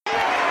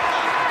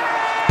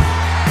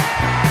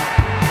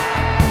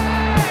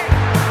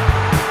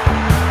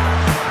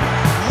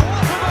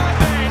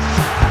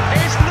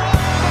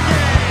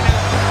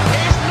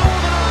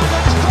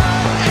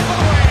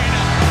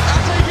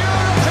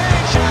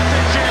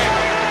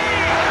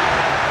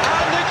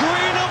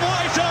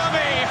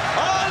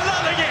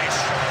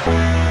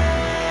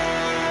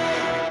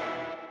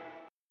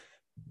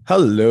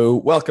Hello,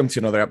 welcome to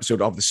another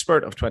episode of the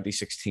Spirit of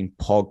 2016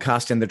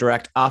 podcast in the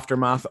direct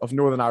aftermath of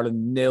Northern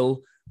Ireland 0,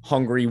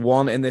 Hungary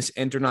 1 in this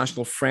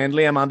international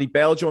friendly. I'm Andy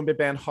Bell, joined by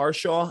Ben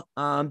Harshaw,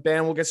 and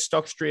Ben will get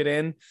stuck straight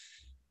in.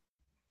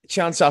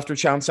 Chance after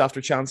chance after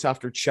chance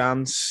after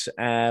chance.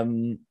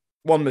 One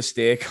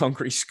mistake,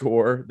 Hungary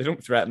score. They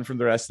don't threaten from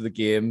the rest of the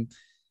game.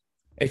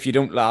 If you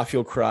don't laugh,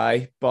 you'll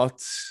cry, but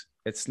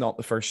it's not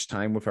the first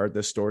time we've heard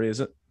this story, is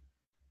it?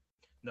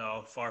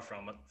 No, far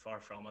from it. Far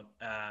from it.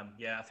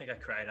 Yeah, I think I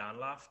cried and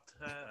laughed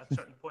at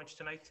certain points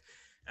tonight.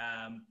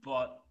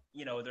 But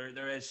you know,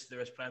 there is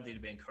plenty to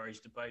be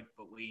encouraged about.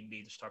 But we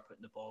need to start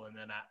putting the ball in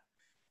the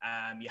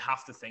net. You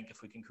have to think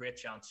if we can create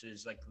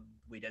chances like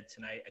we did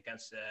tonight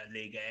against the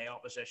League A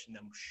opposition,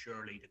 then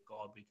surely to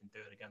God we can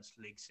do it against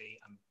League C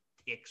and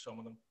take some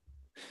of them.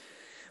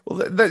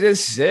 Well,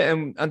 this is it.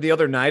 And the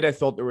other night, I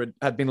thought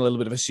had been a little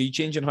bit of a sea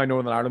change in how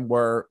Northern Ireland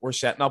were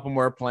setting up and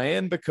were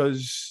playing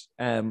because,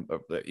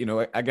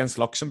 against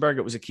Luxembourg,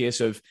 it was a case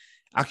of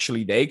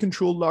actually they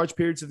controlled large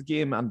periods of the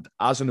game. And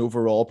as an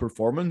overall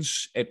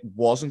performance, it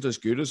wasn't as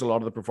good as a lot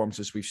of the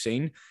performances we've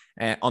seen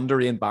under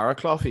Ian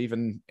Barraclough,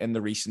 even in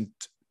the recent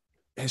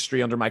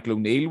history under Michael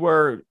O'Neill,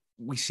 where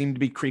we seem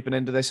to be creeping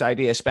into this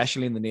idea,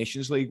 especially in the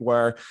Nations League,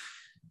 where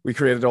we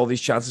created all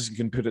these chances and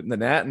can put it in the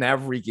net. And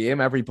every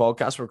game, every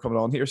podcast, we're coming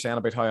on here saying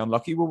about how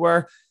unlucky we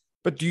were.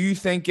 But do you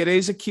think it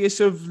is a case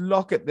of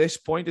luck at this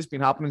point? It's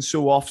been happening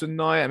so often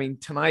now. I mean,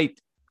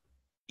 tonight,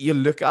 you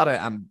look at it,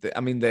 and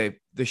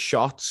the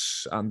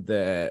shots and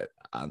the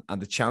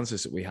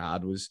chances that we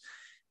had was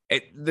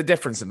the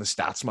difference in the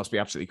stats must be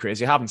absolutely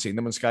crazy. I haven't seen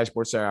them on Sky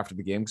Sports there after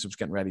the game because I was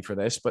getting ready for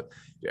this. But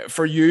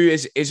for you,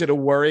 is it a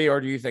worry,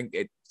 or do you think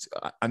it's?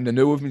 And I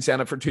know we've been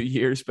saying it for 2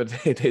 years,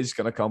 but it is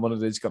going to come and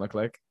it is going to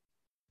click.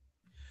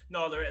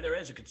 No, there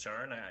is a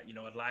concern.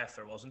 I'd lie if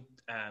there wasn't.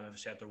 If I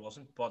said there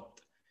wasn't, but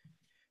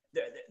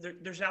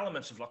there's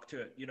elements of luck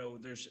to it. You know,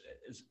 there's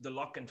the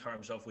luck in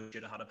terms of we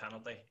should have had a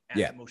penalty.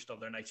 And most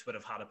other nights would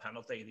have had a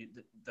penalty.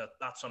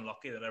 That's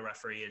unlucky that a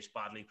referee is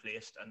badly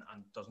placed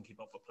and doesn't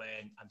keep up with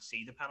play and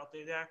see the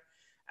penalty there.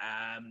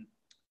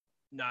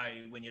 Now,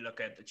 when you look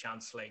at the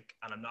chance,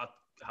 and I'm not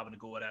having to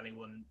go at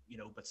anyone,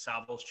 but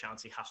Saville's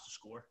chance, he has to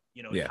score.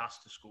 He has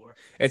to score.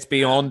 It's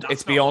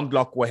beyond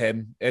luck with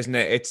him, isn't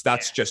it?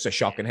 That's just a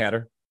shocking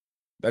header.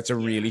 That's a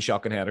really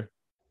shocking header.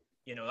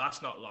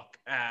 That's not luck.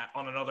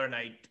 On another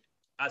night,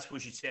 I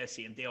suppose you'd say,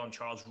 seeing Dion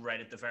Charles right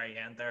at the very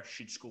end there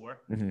should score.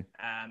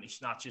 Mm-hmm. He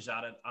snatches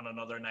at it. On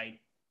another night,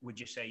 would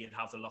you say you'd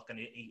have the luck? And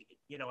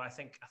I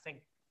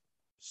think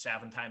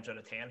 7 times out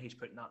of 10 he's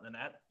putting that in the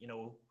net.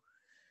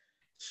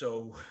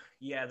 So,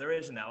 yeah, there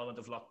is an element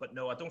of luck. But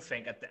no, I don't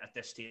think at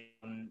this stage,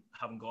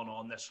 having gone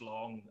on this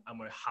long and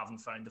we haven't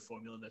found the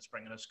formula that's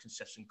bringing us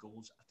consistent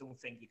goals, I don't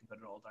think you can put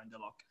it all down to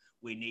luck.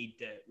 We need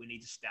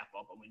to step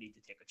up and we need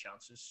to take our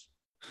chances.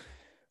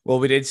 Well,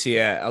 we did see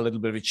a little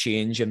bit of a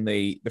change in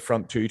the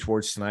front two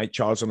towards tonight.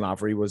 Charles and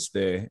Lavery was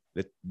the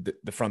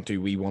front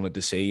two we wanted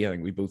to see. I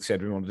think we both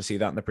said we wanted to see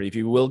that in the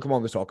preview. We'll come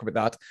on to talk about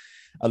that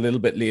a little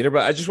bit later.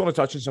 But I just want to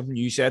touch on something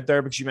you said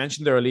there, because you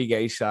mentioned they're a League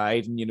A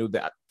side, and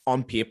that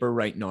on paper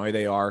right now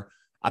they are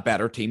a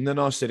better team than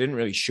us. They didn't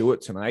really show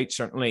it tonight,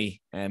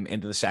 certainly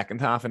into the second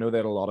half. I know they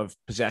had a lot of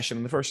possession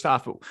in the first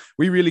half, but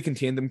we really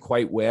contained them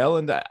quite well.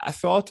 And I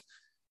thought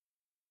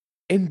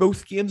in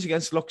both games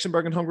against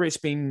Luxembourg and Hungary, it's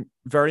been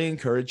very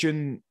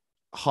encouraging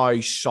how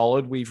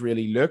solid we've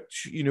really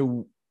looked.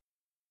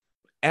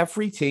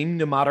 Every team,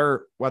 no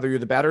matter whether you're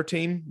the better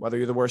team, whether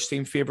you're the worst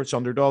team, favourites,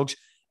 underdogs,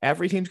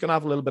 every team's going to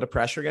have a little bit of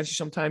pressure against you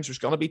sometimes. There's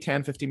going to be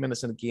 10, 15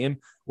 minutes in a game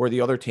where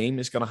the other team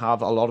is going to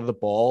have a lot of the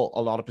ball,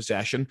 a lot of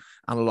possession,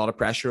 and a lot of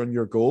pressure on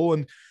your goal.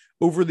 And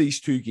over these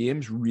 2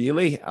 games,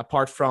 really,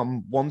 apart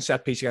from one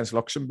set piece against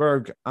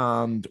Luxembourg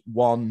and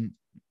one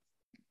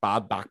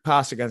bad back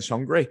pass against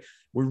Hungary,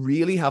 we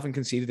really haven't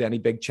conceded any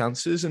big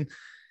chances. And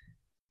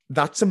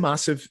that's a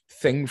massive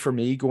thing for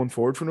me going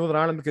forward for Northern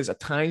Ireland, because at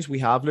times we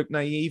have looked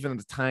naive, and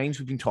at times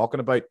we've been talking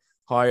about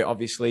how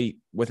obviously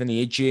with an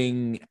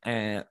aging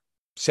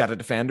set of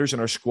defenders in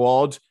our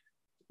squad,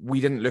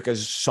 we didn't look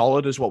as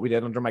solid as what we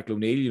did under Michael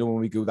O'Neill. When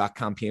we go that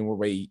campaign where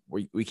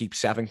we keep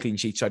 7 clean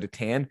sheets out of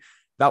 10,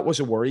 that was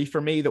a worry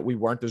for me, that we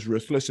weren't as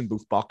ruthless in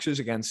both boxes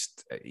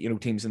against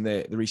teams in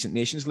the recent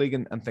Nations League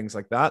and things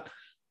like that.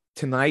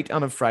 Tonight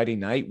and on Friday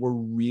night, we're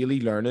really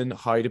learning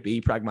how to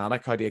be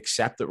pragmatic, how to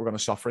accept that we're going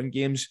to suffer in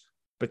games,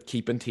 but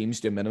keeping teams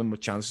to a minimum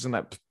of chances. And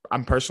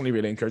I'm personally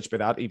really encouraged by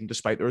that, even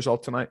despite the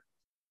result tonight.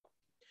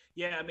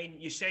 Yeah, I mean,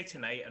 you say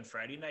tonight and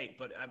Friday night,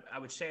 but I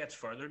would say it's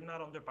further than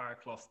that under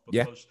Barraclough,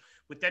 because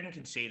we didn't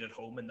concede at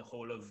home in the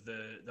whole of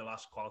the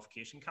last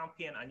qualification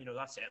campaign. And,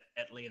 that's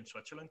Italy and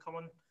Switzerland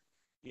coming,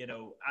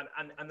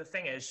 and the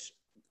thing is,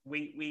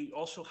 we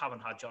also haven't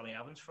had Johnny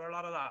Evans for a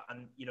lot of that.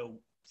 And,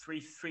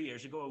 3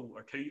 years ago,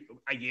 or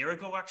a year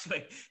ago,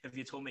 actually, if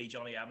you told me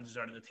Johnny Evans is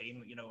out of the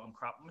team, I'm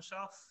crapping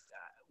myself.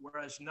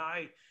 Whereas now,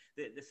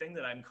 the thing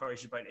that I'm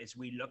encouraged about is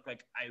we look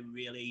like a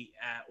really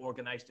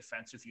organised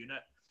defensive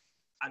unit.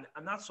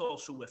 And that's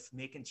also with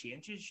making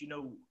changes.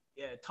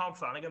 Tom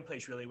Flanagan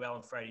plays really well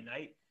on Friday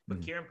night.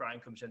 But Kieran Bryan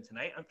comes in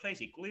tonight and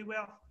plays equally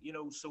well, you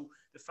know. So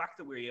the fact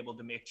that we're able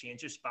to make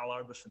changes,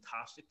 Ballard was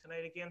fantastic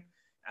tonight again.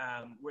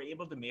 We're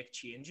able to make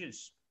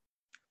changes,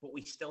 but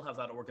we still have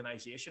that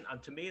organisation.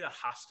 And to me, that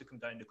has to come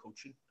down to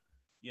coaching.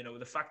 You know,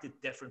 the fact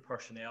that different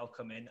personnel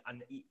come in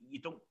and you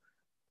don't,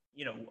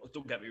 you know,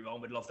 don't get me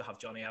wrong, we'd love to have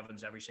Johnny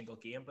Evans every single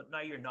game, but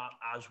now you're not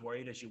as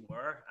worried as you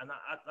were. And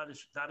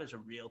that is a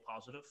real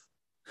positive.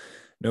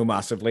 No,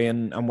 massively.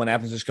 And when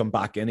Evans has come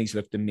back in, he's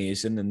looked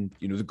amazing. And,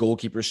 you know, the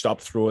goalkeeper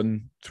stopped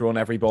throwing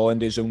every ball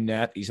into his own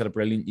net. He's had a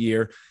brilliant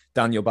year.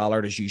 Daniel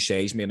Ballard, as you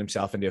say, he's made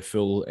himself into a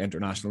full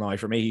international now.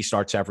 For me, he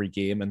starts every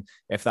game. And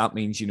if that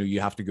means, you know, you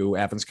have to go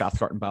Evans,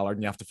 Cathcart and Ballard,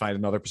 and you have to find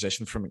another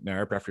position for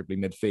McNair, preferably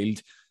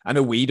midfield. I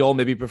know we'd all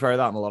maybe prefer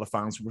that, and a lot of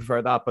fans would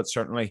prefer that, but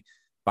certainly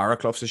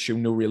Barraclough has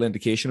shown no real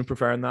indication of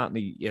preferring that. And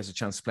he has a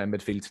chance to play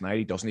midfield tonight.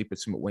 He doesn't. He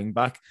puts him at wing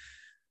back.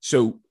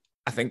 So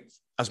I think,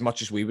 as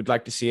much as we would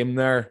like to see him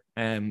there,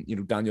 you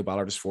know, Daniel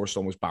Ballard has forced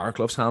almost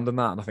Barraclough's hand in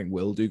that, and I think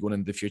will do going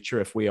into the future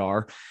if we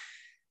are,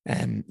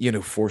 you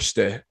know, forced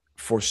to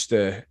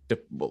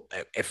well,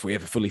 if we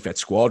have a fully fit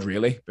squad,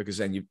 really, because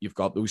then you've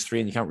got those three,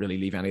 and you can't really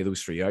leave any of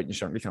those three out, and you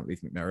certainly can't leave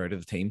McNair out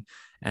of the team.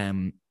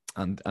 And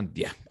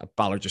yeah,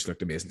 Ballard just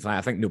looked amazing tonight.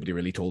 I think nobody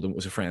really told him it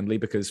was a friendly,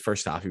 because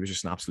first half he was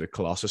just an absolute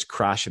colossus,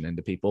 crashing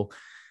into people,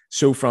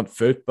 so front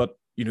foot, but.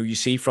 You know, you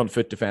see front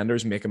foot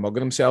defenders make a mug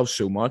of themselves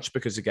so much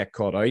because they get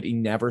caught out. He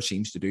never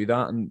seems to do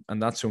that. And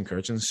that's so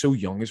encouraging. He's so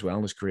young as well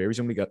in his career. He's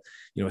only got,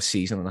 you know, a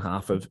season and a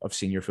half of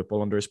senior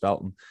football under his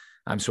belt. And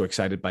I'm so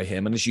excited by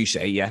him. And as you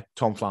say, yeah,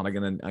 Tom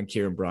Flanagan and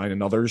Kieran Bryan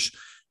and others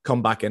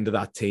come back into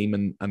that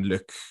team and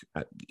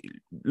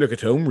look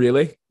at home,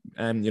 really.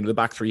 And, you know, the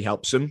back three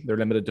helps them. They're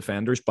limited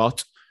defenders,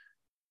 but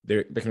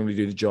they can only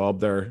do the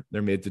job they're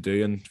made to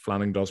do. And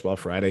Flanagan does well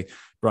Friday.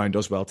 Bryan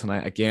does well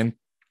tonight again.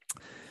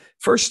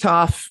 First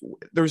half,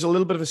 there was a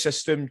little bit of a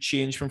system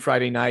change from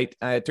Friday night.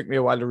 It took me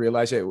a while to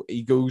realise it.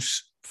 He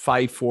goes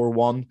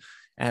 5-4-1.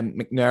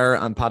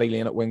 McNair and Paddy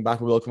Lane at wing back.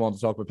 We will come on to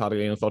talk about Paddy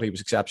Lane. I thought he was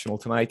exceptional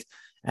tonight.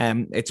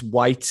 It's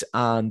White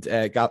and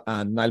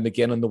Niall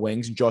McGinn on the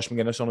wings, and Josh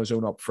McGuinness on his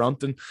own up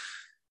front. And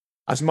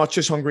as much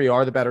as Hungary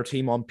are the better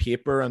team on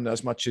paper, and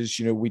as much as,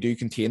 you know, we do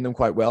contain them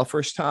quite well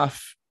first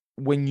half,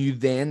 when you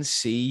then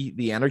see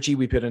the energy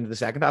we put into the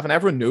second half, and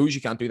everyone knows you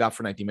can't do that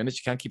for 90 minutes.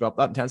 You can't keep up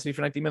that intensity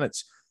for 90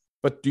 minutes.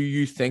 But do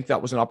you think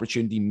that was an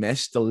opportunity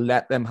missed to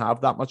let them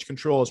have that much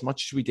control? As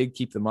much as we did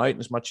keep them out, and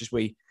as much as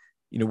we,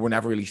 you know, were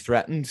never really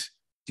threatened,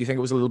 do you think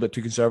it was a little bit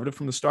too conservative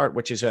from the start,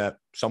 which is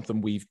something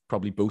we've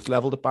probably both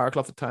leveled at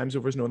Barraclough at times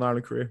over his Northern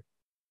Ireland career?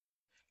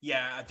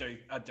 Yeah, I do.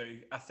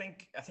 I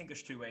think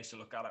there's two ways to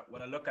look at it.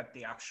 When I look at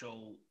the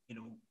actual, you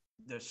know,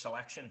 the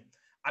selection,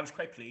 I was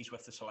quite pleased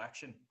with the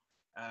selection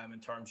in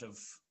terms of,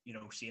 you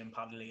know, seeing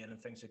Paddy Lane and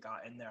things that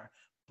got in there.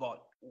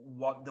 But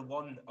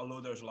although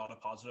there's a lot of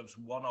positives,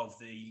 one of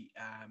the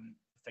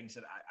things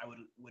that I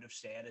would have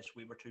said is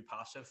we were too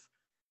passive,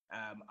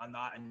 and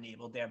that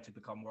enabled them to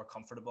become more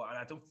comfortable. And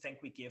I don't think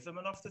we gave them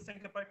enough to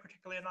think about,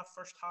 particularly in that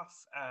first half.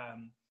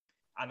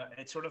 And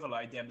it sort of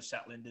allowed them to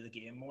settle into the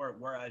game more.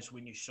 Whereas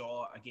when you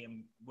saw a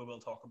game, we will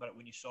talk about it,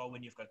 when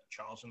you've got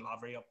Charles and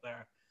Lavery up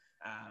there,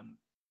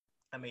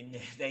 I mean,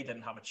 they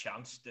didn't have a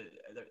chance to,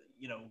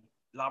 you know,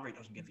 Lavery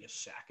doesn't give you a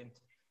second.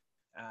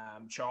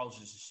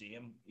 Charles is the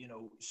same, you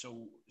know,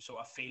 so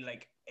I feel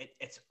like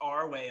it's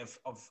our way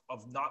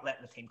of not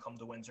letting the team come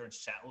to Windsor and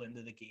settle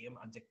into the game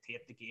and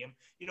dictate the game.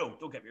 You know,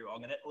 don't get me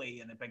wrong, in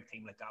Italy, and a big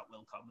team like that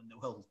will come and they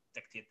will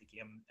dictate the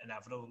game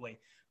inevitably.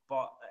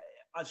 But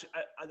as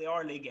they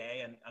are League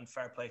A, and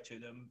fair play to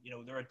them, you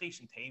know, they're a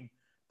decent team,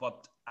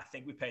 but I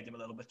think we paid them a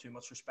little bit too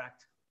much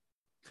respect.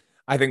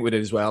 I think we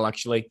did as well,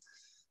 actually.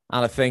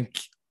 And I think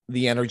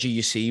the energy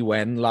you see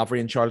when Lavery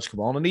and Charles come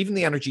on, and even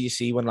the energy you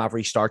see when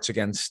Lavery starts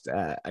against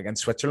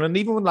Switzerland,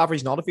 even when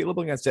Lavery's not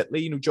available against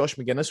Italy, you know, Josh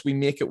McGuinness, we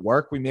make it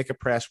work, we make a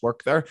press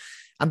work there,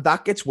 and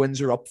that gets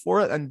Windsor up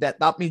for it, and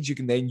that means you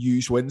can then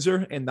use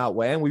Windsor in that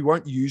way, and we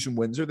weren't using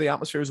Windsor. The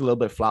atmosphere was a little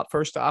bit flat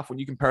first half. When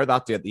you compare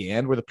that to at the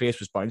end where the place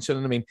was bouncing,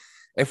 and I mean,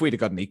 if we'd have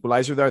got an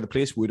equaliser there, the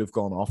place would have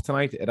gone off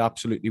tonight. It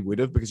absolutely would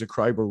have, because the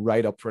crowd were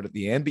right up for it at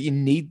the end. But you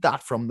need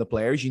that from the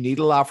players. You need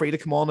a Lavery to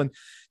come on and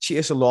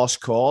chase a lost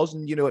cause.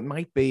 And, you know, it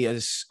might be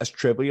as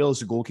trivial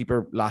as the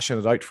goalkeeper lashing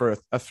it out for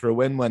a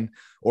throw-in when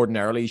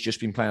ordinarily he's just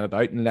been playing it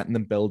out and letting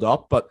them build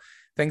up. But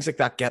things like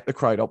that get the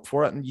crowd up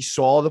for it. And you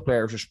saw the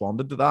players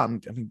responded to that.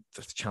 And I mean,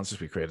 the chances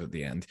we created at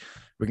the end,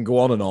 we can go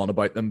on and on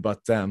about them.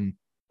 But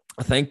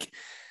I think,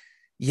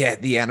 yeah,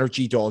 the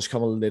energy does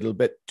come a little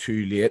bit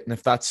too late. And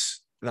if that's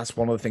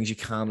one of the things you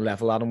can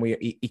level at him.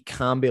 He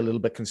can be a little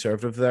bit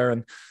conservative there.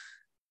 And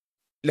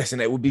listen,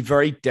 it would be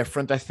very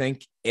different, I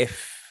think,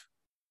 if,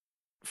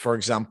 for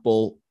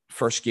example,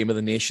 first game of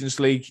the Nations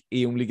League,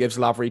 he only gives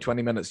Lavery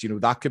 20 minutes. You know,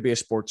 that could be a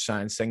sports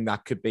science thing.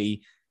 That could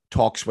be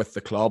talks with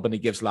the club, and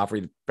he gives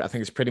Lavery, I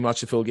think it's pretty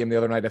much the full game the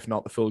other night, if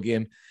not the full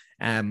game.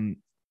 And,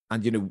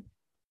 you know,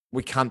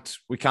 we can't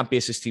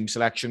base his team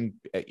selection.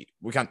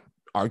 We can't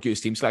argue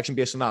his team selection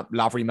based on that.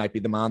 Lavery might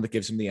be the man that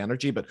gives him the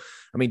energy, but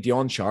I mean,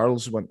 Dion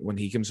Charles, when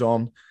he comes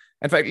on,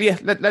 In fact, yeah,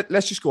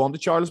 let's just go on to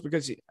Charles,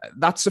 because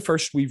that's the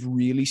first we've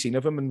really seen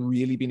of him and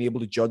really been able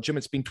to judge him.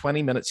 It's been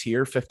 20 minutes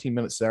here, 15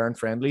 minutes there in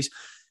friendlies.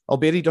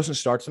 Albeit he doesn't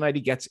start tonight,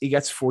 he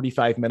gets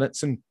 45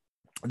 minutes, and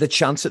the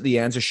chance at the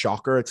end's a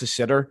shocker. It's a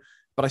sitter,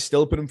 but I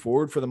still put him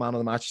forward for the man of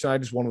the match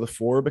tonight as one of the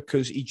four,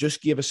 because he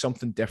just gave us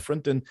something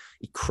different and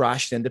he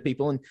crashed into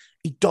people, and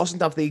he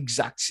doesn't have the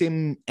exact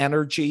same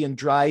energy and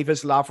drive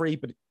as Lavery,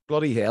 but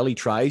bloody hell, he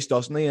tries,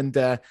 doesn't he? And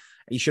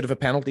he should have a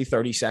penalty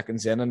 30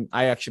 seconds in, and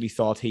I actually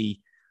thought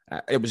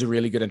it was a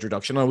really good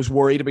introduction. I was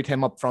worried about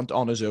him up front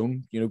on his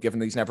own, given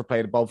that he's never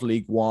played above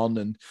League One,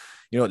 and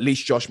at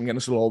least Josh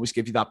McGuinness will always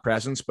give you that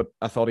presence, but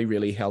I thought he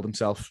really held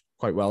himself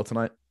quite well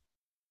tonight.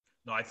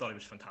 No, I thought he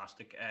was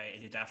fantastic.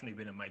 It had definitely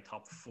been in my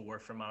top four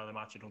for man of the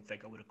match. I don't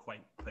think I would have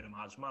quite put him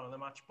as man of the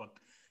match, but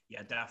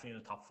yeah, definitely in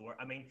the top four.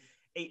 I mean,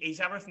 he's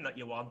everything that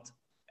you want,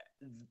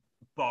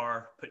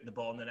 bar putting the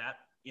ball in the net,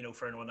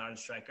 for an All-Ireland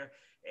striker.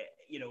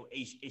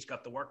 He's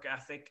got the work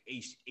ethic.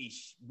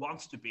 He's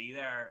wants to be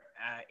there.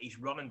 He's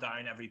running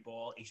down every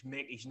ball.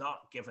 He's not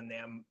giving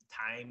them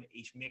time.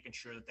 He's making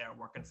sure that they're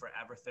working for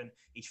everything.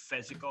 He's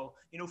physical.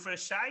 For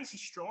his size,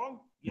 he's strong.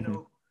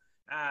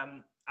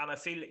 And I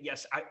feel,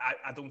 yes,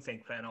 I don't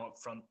think playing up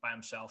front by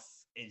himself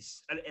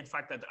is. In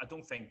fact, I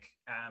don't think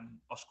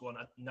us going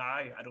now.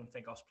 I don't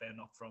think us playing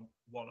up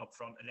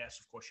front, unless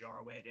of course you are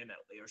away in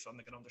Italy or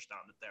something. I can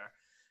understand it there.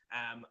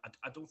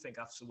 I don't think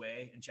that's the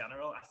way in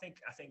general. I think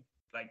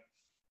like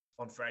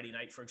on Friday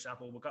night, for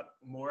example, we got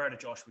more out of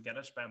Josh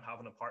McGuinness by him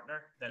having a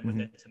partner than we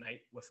did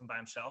tonight with him by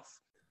himself.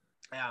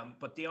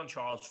 But Dion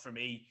Charles, for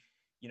me,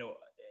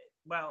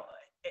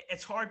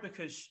 it's hard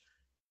because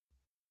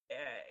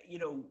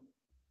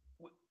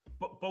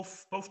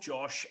both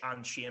Josh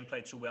and Shane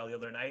played so well the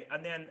other night,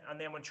 and then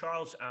when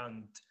Charles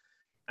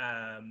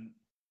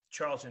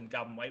and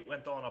Gavin White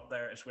went on up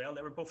there as well,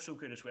 they were both so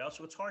good as well.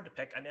 So it's hard to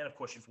pick. And then of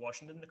course you've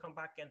Washington to come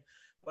back in.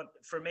 But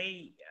for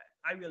me,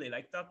 I really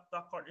like that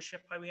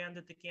partnership how we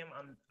ended the game,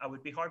 and I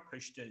would be hard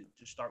pushed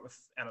to start with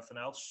anything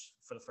else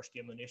for the first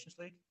game of the Nations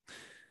League.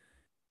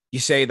 You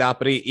say that,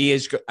 but he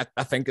is.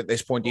 I think at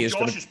this point he is.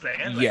 Josh is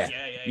playing.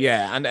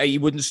 Yeah, and he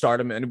wouldn't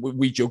start him, and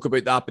we joke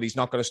about that, but he's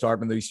not going to start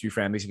him in these two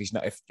friendlies if he's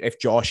not. If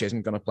Josh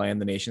isn't going to play in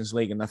the Nations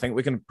League, and I think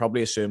we can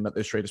probably assume that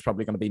this rate is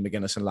probably going to be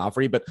McGuinness and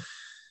Lavery. But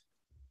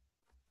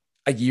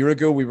a year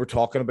ago, we were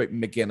talking about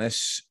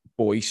McGuinness,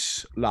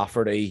 Boyce,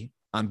 Lafferty,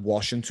 and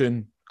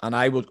Washington, and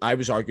I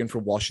was arguing for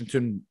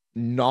Washington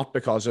not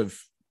because of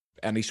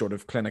any sort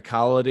of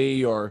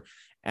clinicality or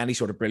any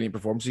sort of brilliant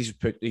performance he's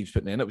putting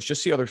in. It was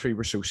just the other three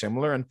were so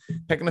similar, and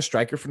picking a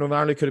striker for Northern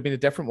Ireland could have been a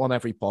different one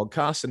every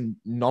podcast, and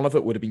none of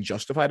it would have been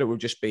justified. It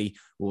would just be,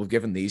 well, we've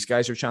given these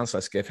guys a chance,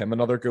 let's give him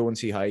another go and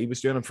see how he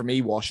was doing. And for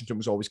me, Washington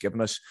was always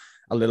giving us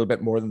a little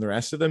bit more than the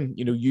rest of them.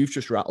 You've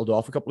just rattled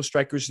off a couple of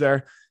strikers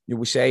there.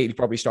 We say he'd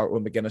probably start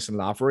with McGuinness and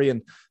Lavery,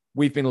 and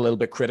we've been a little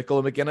bit critical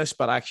of McGuinness,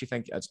 but I actually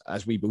think,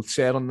 as we both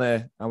said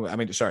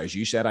as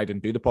you said, I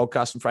didn't do the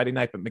podcast on Friday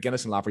night, but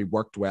McGuinness and Lavery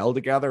worked well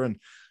together, and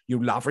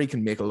Lavery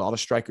can make a lot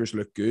of strikers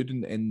look good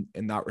in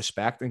that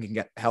respect and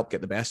can help get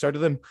the best out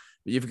of them.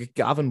 But you've got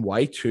Gavin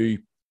White, who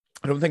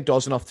I don't think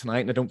does enough tonight,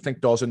 and I don't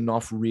think does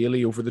enough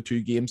really over the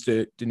two games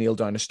to nail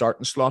down a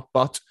starting slot.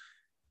 But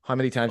how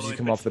many times has he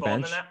come off the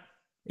bench?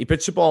 He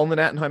puts the ball in the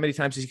net, and how many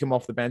times has he come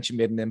off the bench and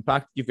made an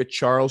impact? You've got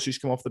Charles, who's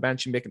come off the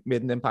bench and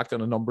made an impact on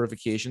a number of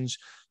occasions.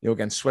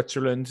 Against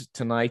Switzerland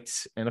tonight,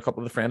 in a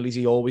couple of the friendlies,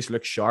 he always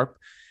looks sharp.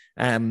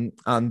 And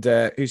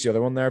who's the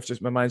other one there?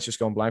 My mind's just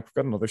gone blank. We've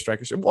got another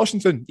striker. So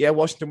Washington. Yeah,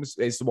 Washington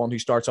is the one who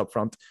starts up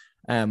front,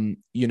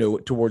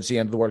 towards the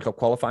end of the World Cup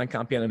qualifying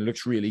campaign, and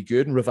looks really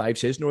good and revives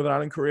his Northern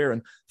Ireland career.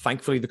 And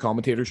thankfully, the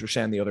commentators were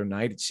saying the other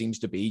night, it seems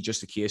to be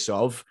just a case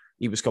of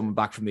he was coming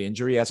back from the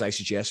injury, as I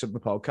suggested in the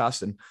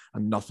podcast, and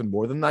nothing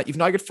more than that. You've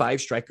now got 5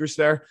 strikers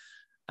there.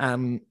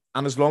 And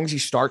as long as he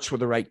starts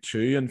with the right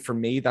two, and for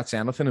me, that's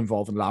anything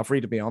involving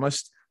Lavery, to be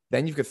honest,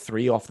 then you've got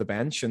 3 off the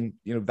bench, and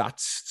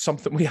that's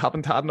something we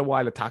haven't had in a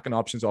while, attacking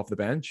options off the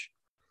bench.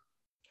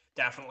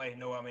 Definitely.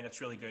 No, I mean,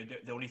 it's really good.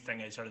 The only thing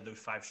is, out of those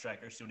 5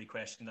 strikers, the only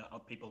question that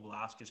people will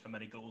ask is how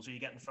many goals are you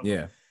getting from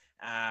them?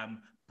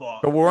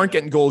 But we weren't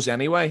getting goals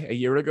anyway a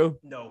year ago.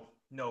 No.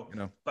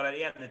 But at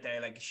the end of the day,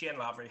 like, Shane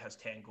Lavery has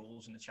 10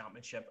 goals in the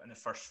championship in the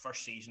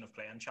first season of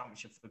playing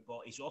championship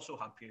football. He's also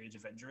had periods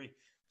of injury.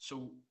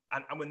 So,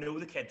 and we know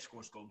the kid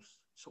scores goals.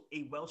 So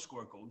he will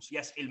score goals.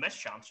 Yes, he'll miss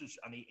chances,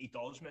 and he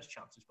does miss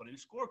chances, but he'll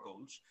score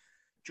goals.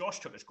 Josh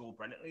took his goal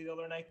brilliantly the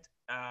other night.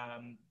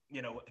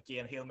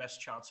 Again, he'll miss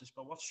chances,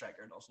 but what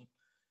striker doesn't?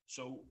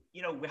 So,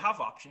 we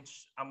have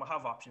options, and we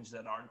have options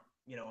that aren't,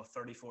 a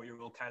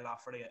 34-year-old Kyle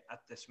Lafferty at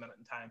this minute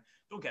in time.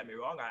 Don't get me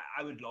wrong.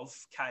 I would love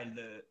Kyle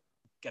to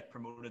get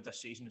promoted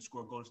this season and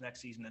score goals next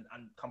season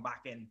and come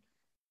back in.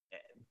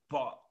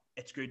 But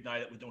it's good now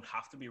that we don't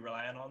have to be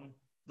relying on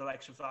the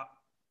likes of that.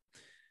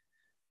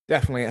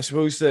 Definitely. I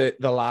suppose the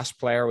last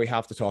player we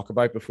have to talk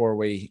about before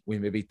we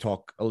maybe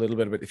talk a little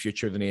bit about the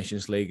future of the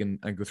Nations League and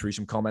go through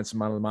some comments on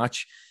man of the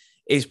match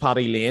is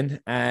Paddy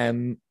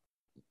Lane.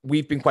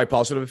 We've been quite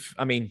positive.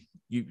 I mean,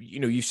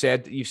 you've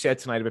said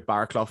tonight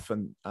about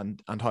Barclough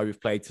and how we've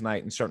played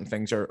tonight, and certain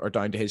things are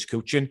down to his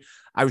coaching.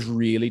 I was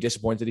really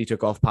disappointed he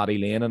took off Paddy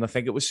Lane, and I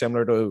think it was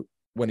similar to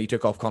when he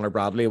took off Connor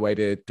Bradley away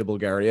to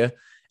Bulgaria.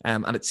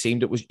 And it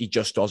seemed he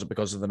just does it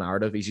because of the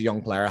narrative. He's a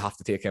young player, I have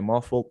to take him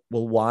off. Well,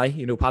 why?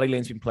 Paddy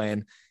Lane's been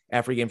playing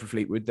every game for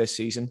Fleetwood this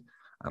season.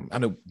 I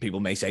know people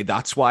may say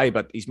that's why,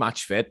 but he's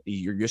match fit.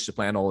 You're used to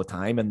playing all the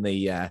time in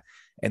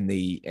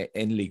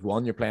League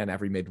One. You're playing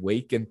every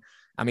midweek, and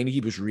I mean,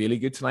 he was really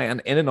good tonight,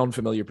 and in an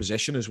unfamiliar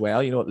position as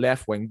well.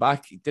 Left wing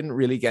back, he didn't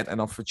really get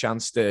enough of a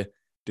chance to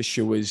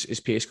show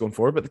his pace going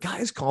forward. But the guy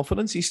has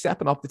confidence. He's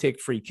stepping up to take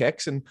free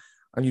kicks, and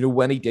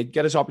when he did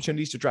get his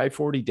opportunities to drive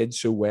forward, he did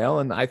so well.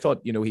 And I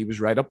thought, he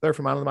was right up there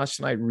for man of the match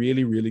tonight.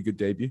 Really, really good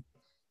debut.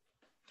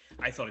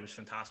 I thought he was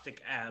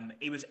fantastic.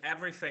 He was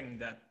everything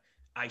that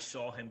I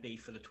saw him be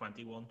for the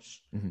 21s,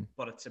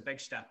 but it's a big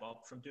step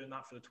up from doing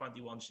that for the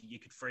 21s. You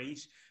could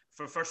freeze.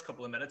 For the first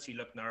couple of minutes, he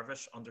looked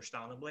nervous,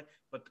 understandably,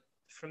 but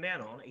from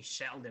then on, he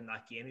settled in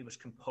that game. He was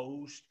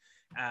composed.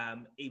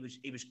 He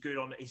was good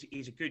on.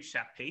 He's a good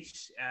set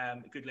piece.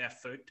 Good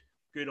left foot.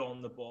 Good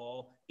on the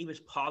ball. He was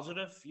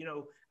positive.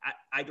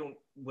 I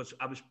was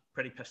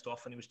pretty pissed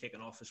off when he was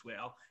taken off as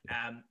well.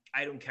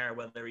 I don't care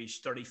whether he's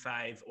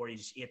 35 or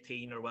he's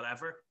 18 or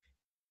whatever.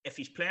 If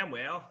he's playing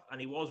well,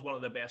 and he was one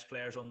of the best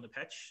players on the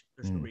pitch,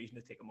 there's no reason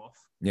to take him off.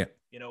 Yeah.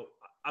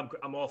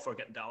 I'm all for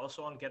getting Dallas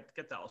on.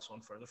 Get Dallas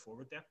on further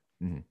forward there.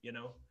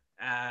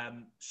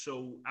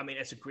 So I mean,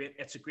 it's a great.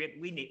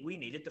 We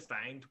needed to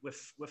find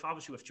with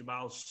obviously with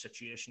Jamal's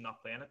situation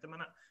not playing at the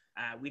minute.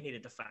 We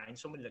needed to find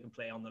somebody that can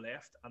play on the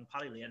left, and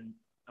Paddy Lane.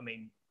 I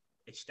mean,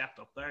 he stepped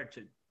up there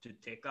to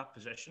take that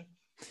position.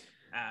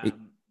 Go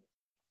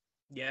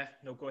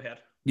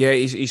ahead. Yeah,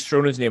 he's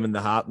thrown his name in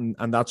the hat,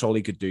 and that's all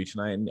he could do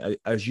tonight. And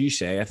as you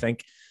say, I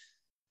think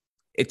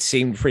it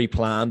seemed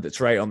pre-planned.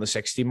 It's right on the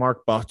 60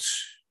 mark, but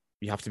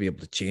you have to be able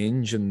to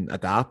change and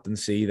adapt and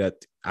see that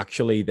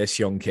actually this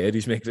young kid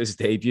who's making his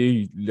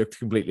debut looked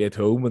completely at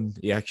home, and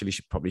he actually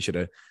should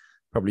have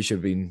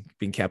been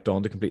kept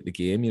on to complete the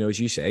game. As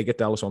you say, get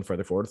Dallas on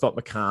further forward. I thought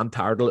McCann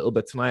tired a little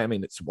bit tonight. I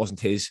mean, it wasn't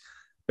his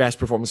best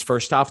performance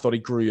first half. Thought he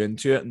grew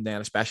into it, and then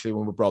especially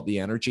when we brought the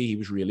energy, he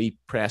was really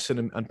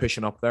pressing and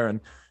pushing up there and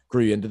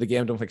grew into the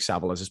game. I don't think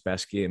Saville has his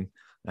best game,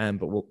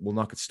 but we'll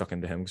not get stuck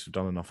into him because we've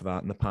done enough of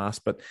that in the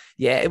past. But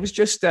yeah, it was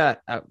just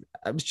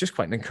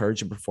quite an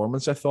encouraging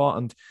performance, I thought.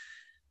 And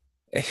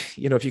if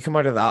you come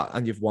out of that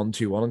and you've won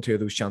 2-1 and two of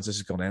those chances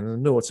have gone in, and I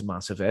know it's a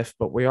massive if,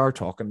 but we are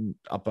talking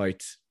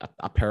about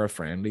a pair of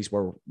friendlies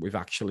where we've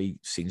actually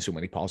seen so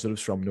many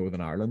positives from Northern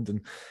Ireland.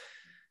 And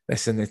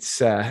listen, it's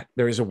there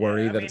is a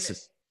worry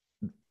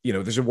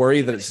there's a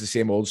worry that it's the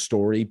same old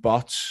story,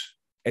 but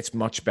it's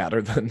much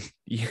better than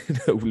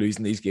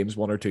losing these games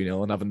 1 or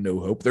 2-0 and having no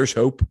hope. There's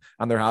hope,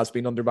 and there has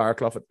been under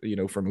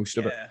Barclough, for most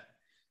of it.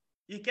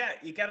 You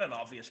get an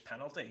obvious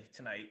penalty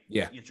tonight.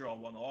 Yeah, you draw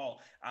 1-1,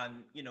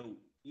 and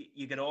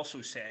you could also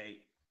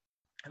say,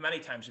 how many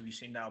times have you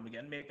seen Niall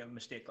McGinn make a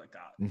mistake like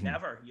that?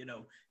 Never.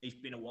 He's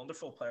been a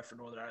wonderful player for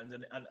Northern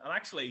Ireland, and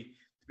actually,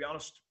 to be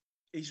honest,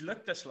 he's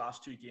looked this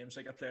last 2 games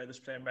like a player that's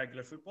playing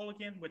regular football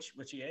again, which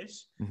he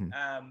is.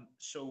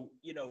 So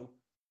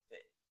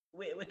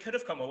we could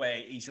have come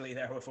away easily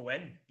there with a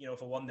win,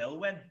 with a 1-0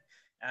 win,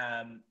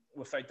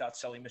 without that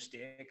silly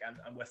mistake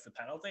and with the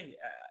penalty.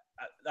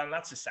 And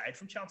that's aside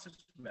from chances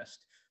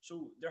missed.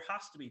 So there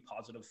has to be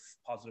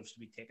positives to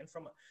be taken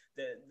from it.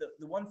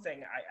 The one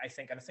thing I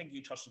think, and I think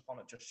you touched upon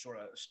it just sort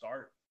of at the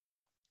start,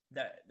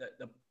 that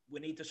we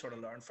need to sort of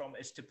learn from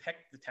is to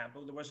pick the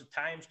tempo. There was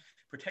times,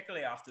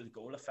 particularly after the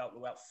goal, I felt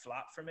we went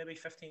flat for maybe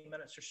 15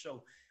 minutes or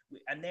so.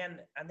 And then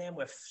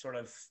with sort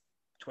of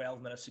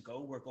 12 minutes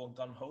ago, we're going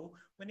gung-ho.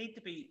 We need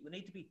to be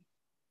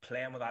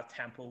playing with that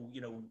tempo,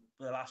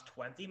 the last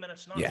 20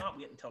 minutes, not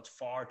waiting until it's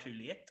far too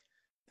late,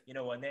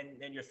 and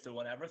then you're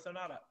throwing everything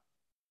at it.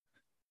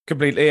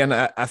 Completely, and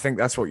I think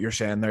that's what you're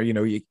saying there.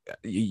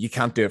 You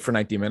can't do it for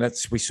 90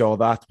 minutes. We saw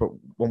that, but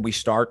when we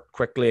start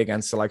quickly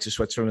against the likes of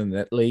Switzerland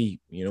and Italy,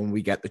 when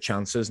we get the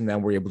chances and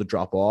then we're able to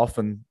drop off,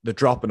 and the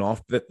dropping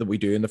off that we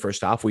do in the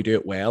first half, we do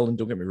it well. And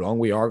don't get me wrong,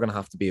 we are going to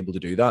have to be able to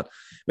do that.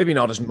 Maybe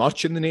not as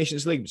much in the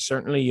Nations League, but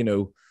certainly,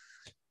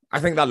 I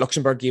think that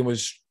Luxembourg game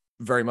was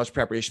very much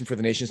preparation for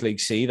the Nations League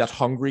C. That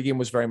Hungary game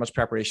was very much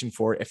preparation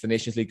for if the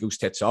Nations League goes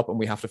tits up and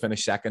we have to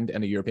finish second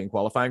in a European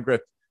qualifying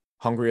group.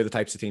 Hungary are the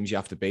types of teams you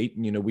have to beat,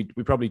 and we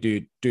probably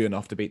do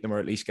enough to beat them or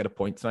at least get a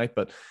point tonight.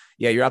 But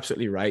yeah, you're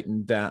absolutely right,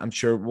 and I'm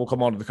sure we'll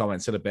come on to the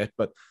comments in a bit.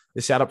 But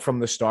the setup from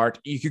the start,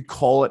 you could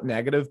call it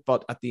negative,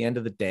 but at the end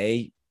of the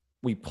day,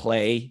 we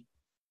play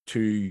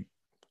to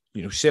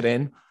sit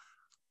in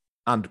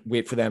and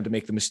wait for them to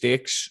make the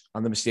mistakes,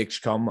 and the mistakes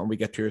come, and we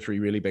get 2 or 3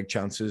 really big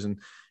chances. And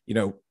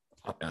as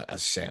I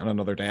say, on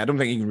another day, I don't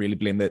think you can really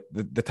blame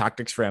the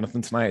tactics for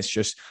anything tonight. It's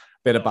just a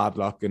bit of bad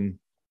luck and.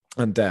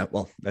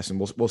 Well, listen,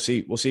 we'll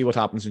see what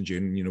happens in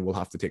June. We'll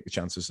have to take the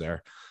chances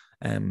there.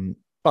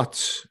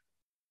 But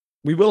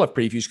we will have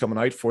previews coming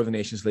out for the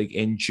Nations League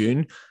in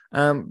June.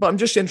 But I'm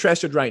just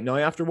interested right now,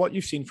 after what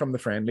you've seen from the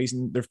friendlies,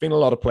 and there've been a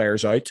lot of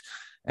players out.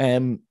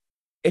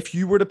 if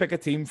you were to pick a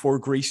team for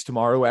Greece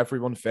tomorrow,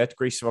 everyone fit,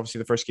 Greece, obviously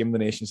the first game of the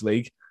Nations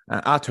League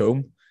at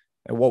home,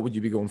 what would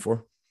you be going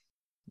for?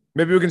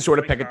 Maybe we can sort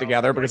of pick it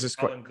together because it's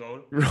quite...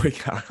 Roy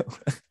Carroll.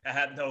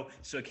 No,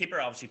 so keeper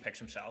obviously picks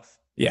himself.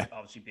 Yeah.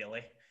 Obviously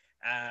Bailey.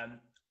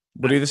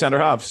 We'll do the centre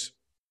halves.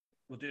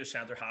 We'll do the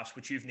centre halves,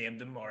 which you've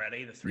named them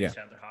already, the three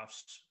centre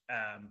halves,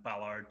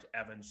 Ballard,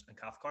 Evans and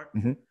Cathcart.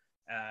 Mm-hmm.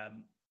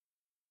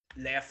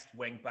 Left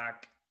wing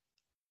back,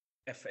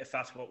 if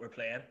that's what we're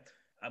playing,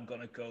 I'm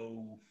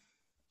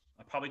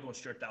probably going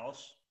Stuart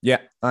Dallas. Yeah,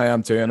 I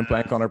am too, and I'm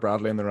playing Connor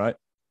Bradley on the right.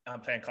 I'm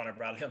playing Connor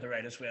Bradley on the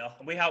right as well.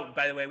 And we have,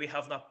 by the way,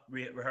 not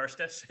rehearsed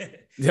this.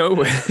 No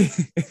way.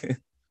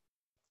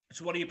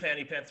 So what are you playing? Are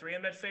you playing three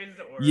in midfield?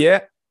 Or?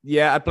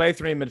 Yeah, I play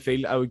three in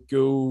midfield. I would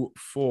go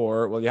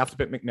for, well, you have to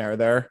put McNair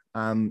there.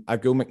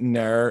 I'd go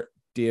McNair,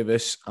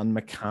 Davis, and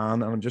McCann.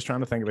 And I'm just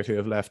trying to think about who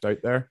I've left out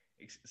there.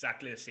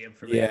 Exactly the same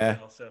for me. Yeah.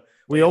 Also.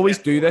 We always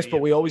do this,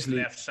 but we always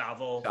leave left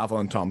Saville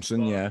and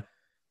Thompson,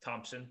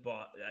 Thompson,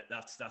 but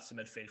that's the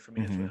midfield for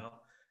me as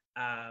well.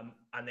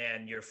 And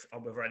then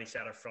we've already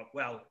said our front.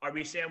 Well, are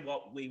we saying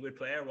what we would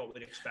play or what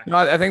we'd expect? No,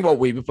 I think what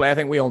we would play. I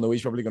think we all know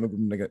he's probably going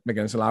to go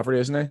McGuinness and Lavery,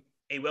 isn't he?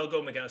 He will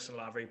go McGuinness and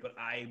Lavery, but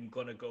I'm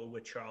going to go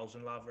with Charles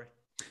and Lavery.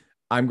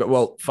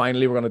 Well,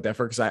 finally we're going to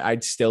differ because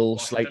I'd still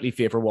slightly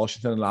favour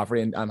Washington and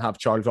Lavery and have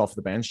Charles off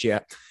the bench. Yeah,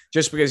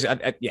 just because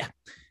I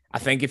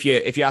think if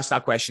you asked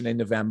that question in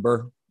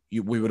November,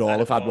 we would all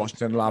have had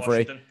Washington and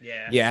Lavery.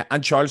 Yeah,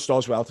 and Charles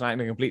does well tonight,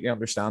 and I completely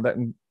understand it.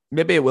 And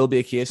maybe it will be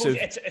a case of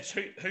it's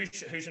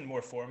who's in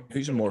more form.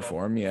 Who's in more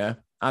form? Yeah,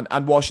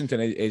 and Washington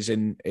is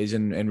in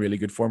really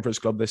good form for his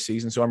club this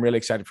season, so I'm really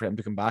excited for him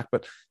to come back.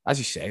 But as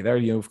you say, there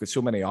we've got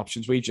so many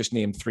options. We just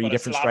named three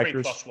different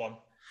strikers. Plus one.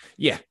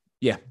 Yeah,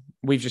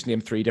 we've just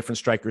named three different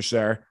strikers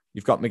there.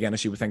 You've got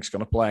McGuinness, you would think is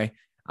going to play,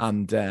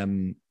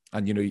 and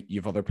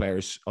you've other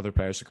players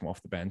to come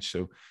off the bench.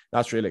 So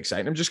that's really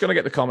exciting. I'm just going to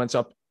get the comments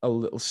up a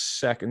little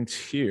second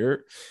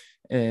here.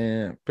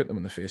 Put them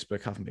on the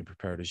Facebook. Haven't been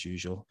prepared as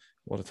usual.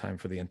 What a time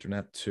for the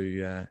internet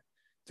to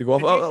go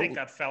off. Do you think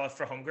that fella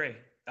for Hungary,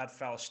 that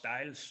fella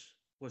Styles,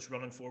 was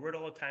running forward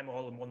all the time,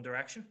 all in one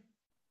direction?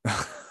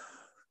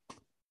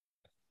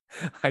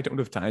 I don't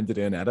have time to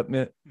do an edit,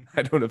 mate.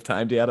 I don't have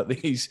time to edit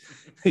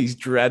these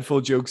dreadful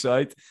jokes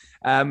out.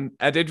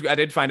 I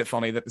did find it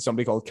funny that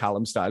somebody called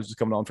Callum Styles was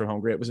coming on for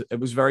Hungary. It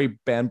was very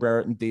Ben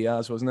Brereton and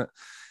Diaz, wasn't it?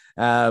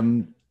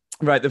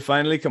 Right, they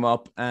finally come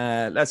up.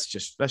 Let's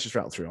just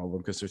rattle through all of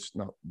them because there's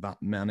not that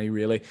many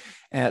really.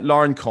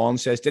 Lauren Kahn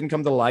says, didn't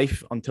come to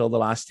life until the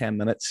last 10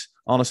 minutes.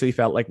 Honestly,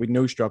 felt like we'd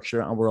no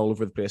structure and we're all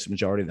over the place the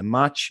majority of the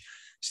match.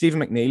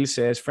 Stephen McNeil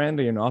says,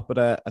 friendly or not, but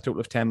a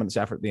total of 10 minutes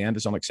effort at the end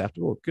is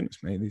unacceptable.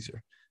 Goodness me, these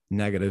are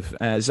negative.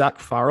 Zach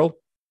Farrell,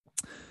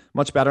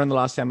 much better in the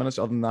last 10 minutes.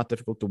 Other than that,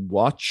 difficult to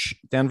watch.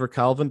 Denver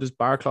Calvin, does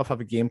Barclough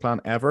have a game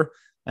plan ever?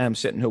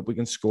 Sit and hope we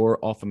can score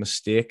off a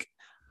mistake.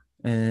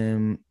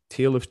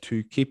 Tale of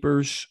two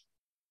keepers.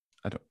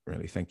 I don't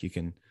really think you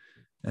can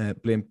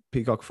blame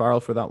Peacock Farrell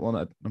for that one.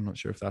 I'm not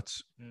sure if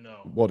that's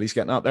what he's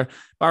getting out there.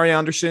 Barry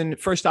Anderson,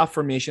 first half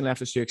formation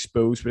left us too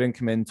exposed. We didn't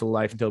come into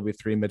life until we had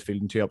three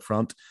midfield and two up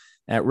front.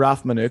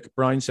 Raf Manuk,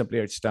 Brown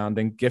simply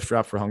outstanding. Gift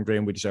wrap for Hungary,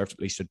 and we deserved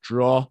at least a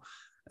draw.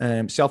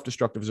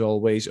 Self-destructive as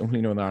always.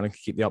 Only Northern Ireland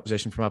can keep the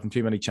opposition from having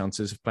too many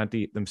chances,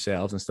 plenty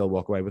themselves, and still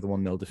walk away with a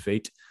 1-0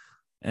 defeat.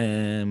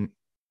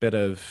 Bit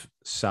of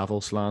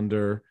Saville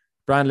slander.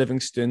 Brian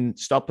Livingston,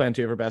 stop playing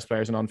two of our best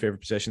players in unfavourite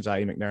positions,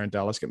 i.e. McNair and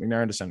Dallas. Get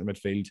McNair into centre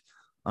midfield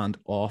and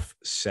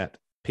offset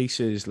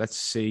pieces. Let's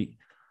see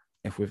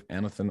if we've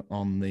anything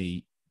on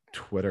the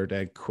Twitter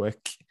dead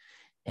quick.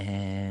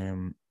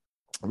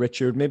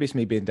 Richard, maybe it's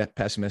me being that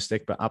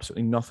pessimistic, but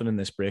absolutely nothing in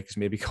this break is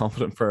maybe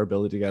confident for our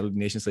ability to get a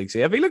Nations League.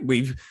 See, I feel like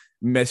we've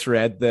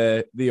misread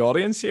the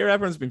audience here.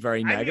 Everyone's been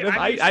very negative.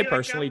 I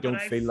personally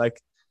don't feel like...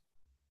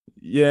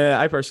 Yeah,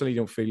 I personally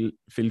don't feel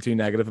too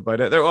negative about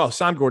it.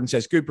 Sam Gordon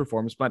says, good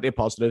performance, plenty of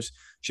positives.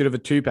 Should have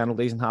had 2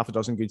 penalties and half a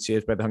dozen good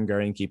saves by the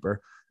Hungarian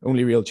keeper.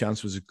 Only real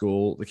chance was a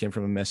goal that came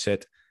from a miss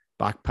hit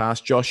back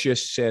pass. Joshua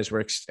says,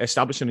 we're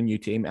establishing a new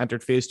team,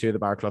 entered phase 2 of the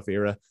Barclough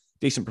era.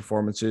 Decent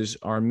performances.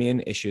 Our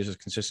main issue is a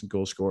consistent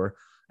goal scorer.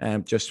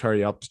 Just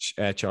hurry up,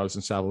 Charles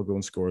and Saville go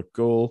and score a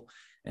goal.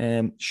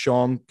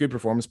 Sean, good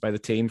performance by the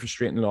team.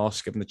 Frustrating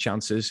loss, given the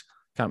chances.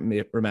 Can't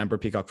remember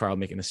Peacock Farrell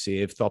making a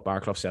save. Thought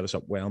Barclough set us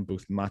up well in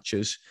both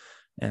matches.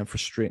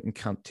 Frustrating,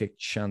 can't take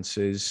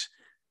chances.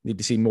 Need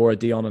to see more of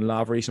Dion and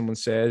Lavery, someone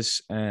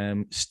says.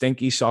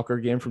 Stinky soccer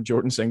game from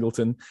Jordan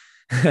Singleton.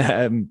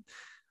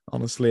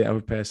 Honestly, I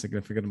would pay a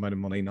significant amount of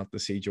money not to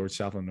see George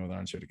Saville in Northern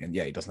Ireland shirt again.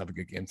 Yeah, he doesn't have a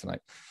good game tonight.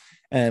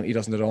 He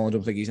doesn't at all. I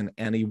don't think he's in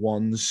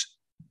anyone's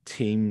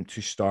team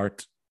to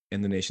start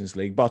in the Nations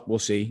League, but we'll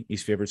see.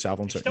 He's favoured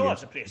Saville. He still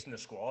has a place in the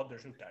squad.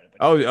 There's no doubt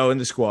about it. Oh, in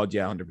the squad,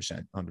 yeah,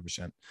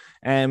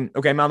 100%.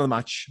 Okay, man of the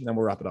match. Then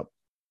we'll wrap it up.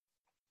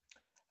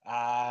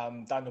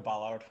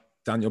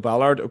 Daniel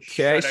Ballard.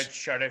 Okay.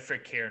 Shout out for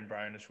Kieran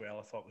Brown as well.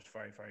 I thought it was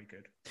very, very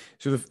good.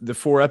 So the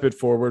four I put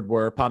forward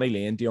were Paddy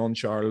Lane, Dion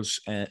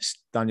Charles,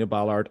 Daniel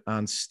Ballard,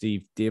 and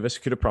Steve Davis.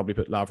 Could have probably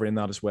put Lavery in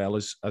that as well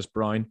as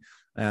Brown.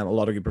 A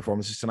lot of good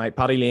performances tonight.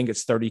 Paddy Lane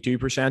gets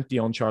 32%,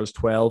 Dion Charles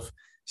 12%,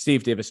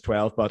 Steve Davis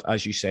 12%. But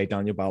as you say,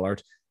 Daniel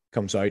Ballard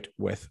comes out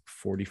with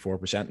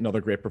 44%.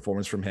 Another great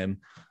performance from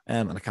him.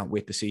 And I can't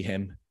wait to see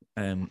him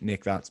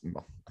make that.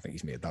 Well, I think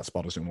he's made that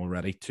spot as him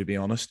already, to be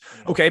honest.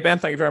 Okay, Ben,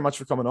 thank you very much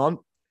for coming on.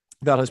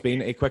 That has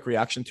been a quick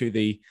reaction to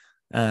the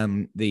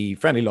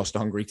friendly loss to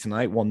Hungary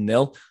tonight,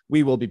 1-0.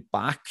 We will be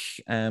back.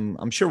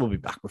 I'm sure we'll be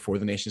back before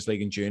the Nations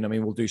League in June. I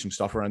mean, we'll do some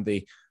stuff around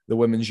the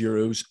Women's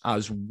Euros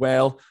as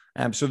well.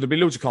 So there'll be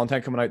loads of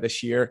content coming out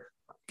this year.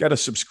 Get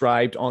us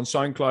subscribed on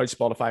SoundCloud,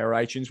 Spotify, or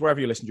iTunes, wherever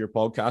you listen to your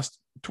podcast.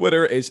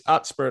 Twitter is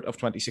 @Spirit of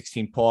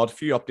 2016 Pod. A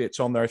few updates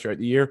on there throughout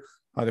the year,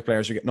 how the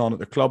players are getting on at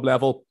their club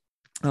level.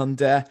 And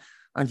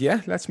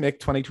yeah, let's make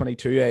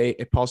 2022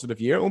 a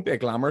positive year. It won't be a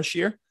glamorous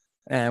year.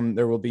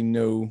 There will be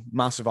no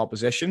massive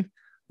opposition.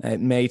 It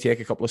may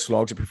take a couple of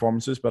slogs of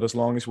performances, but as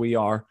long as we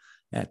are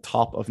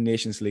top of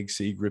Nations League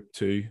C Group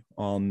 2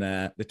 on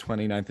the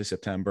 29th of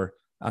September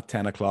at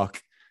 10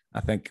 o'clock,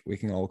 I think we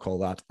can all call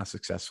that a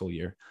successful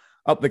year.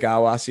 Up the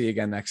Gawa. See you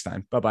again next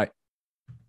time. Bye-bye.